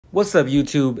What's up,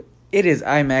 YouTube? It is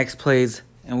IMAX Plays,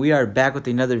 and we are back with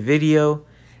another video.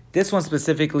 This one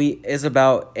specifically is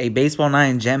about a Baseball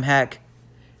 9 gem hack.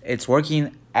 It's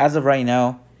working as of right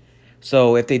now.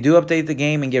 So if they do update the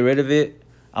game and get rid of it,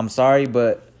 I'm sorry,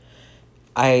 but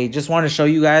I just want to show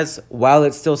you guys while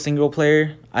it's still single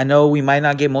player. I know we might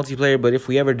not get multiplayer, but if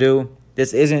we ever do,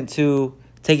 this isn't to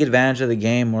take advantage of the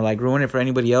game or like ruin it for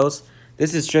anybody else.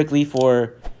 This is strictly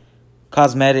for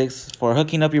cosmetics, for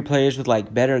hooking up your players with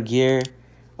like better gear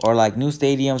or like new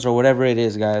stadiums or whatever it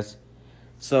is, guys.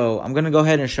 So I'm gonna go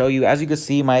ahead and show you. As you can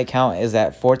see, my account is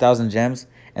at 4,000 gems,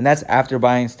 and that's after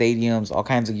buying stadiums, all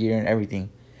kinds of gear and everything.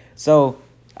 So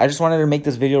I just wanted to make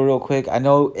this video real quick. I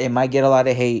know it might get a lot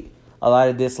of hate, a lot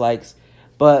of dislikes,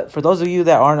 but for those of you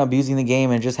that aren't abusing the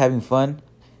game and just having fun,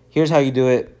 here's how you do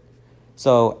it.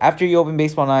 So after you open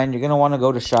Baseball 9, you're gonna want to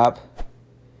go to shop,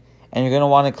 and you're gonna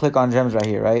want to click on gems right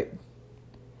here, right?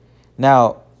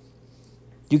 Now,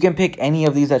 you can pick any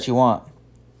of these that you want.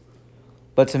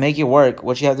 But to make it work,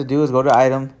 what you have to do is go to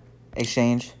item,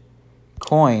 exchange,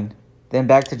 coin, then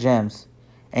back to gems.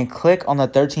 And click on the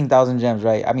 13,000 gems,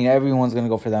 right? I mean, everyone's going to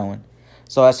go for that one.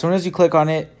 So as soon as you click on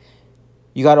it,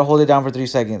 you got to hold it down for 3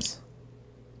 seconds.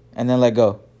 And then let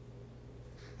go.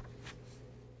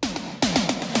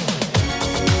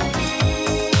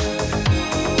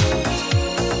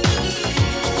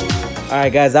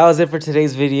 Alright guys, that was it for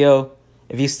today's video.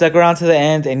 If you stuck around to the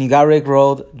end and you got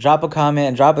rickrolled, drop a comment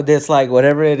and drop a dislike,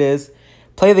 whatever it is.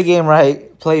 Play the game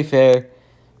right, play fair,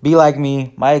 be like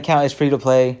me. My account is free to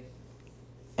play.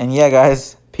 And yeah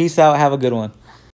guys, peace out, have a good one.